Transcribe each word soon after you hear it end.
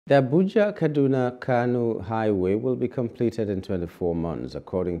The Abuja Kaduna Kano highway will be completed in 24 months,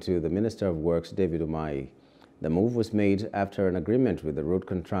 according to the Minister of Works, David Umahi. The move was made after an agreement with the road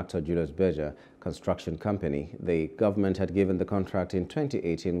contractor Julius Berger Construction Company. The government had given the contract in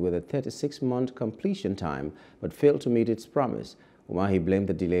 2018 with a 36-month completion time, but failed to meet its promise. Umahi blamed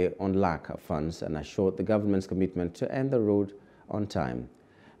the delay on lack of funds and assured the government's commitment to end the road on time.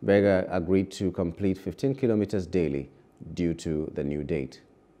 Berger agreed to complete 15 kilometers daily due to the new date.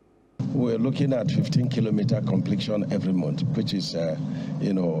 We're looking at 15-kilometer completion every month, which is,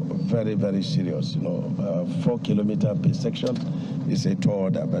 very, very serious. 4 kilometers per section is a tall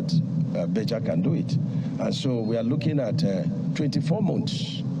order, but Berger can do it. And so we are looking at 24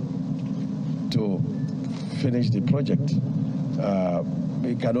 months to finish the project.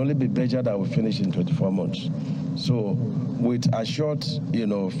 It can only be Berger that will finish in 24 months. So with a short,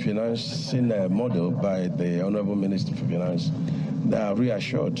 financing model by the Honorable Minister for Finance, they are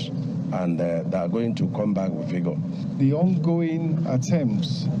reassured and they are going to come back with vigor. The ongoing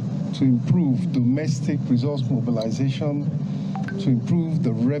attempts to improve domestic resource mobilization, to improve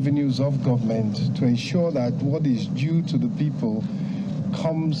the revenues of government, to ensure that what is due to the people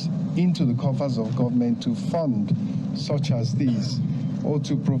comes into the coffers of government to fund such as these, or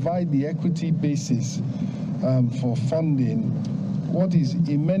to provide the equity basis for funding what is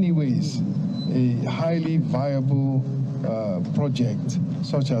in many ways a highly viable project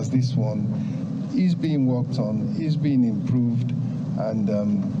such as this one is being worked on, is being improved, and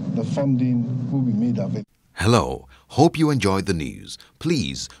the funding will be made available. Hello, hope you enjoyed the news.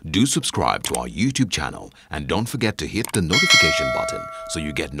 Please do subscribe to our YouTube channel and don't forget to hit the notification button so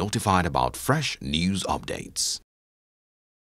you get notified about fresh news updates.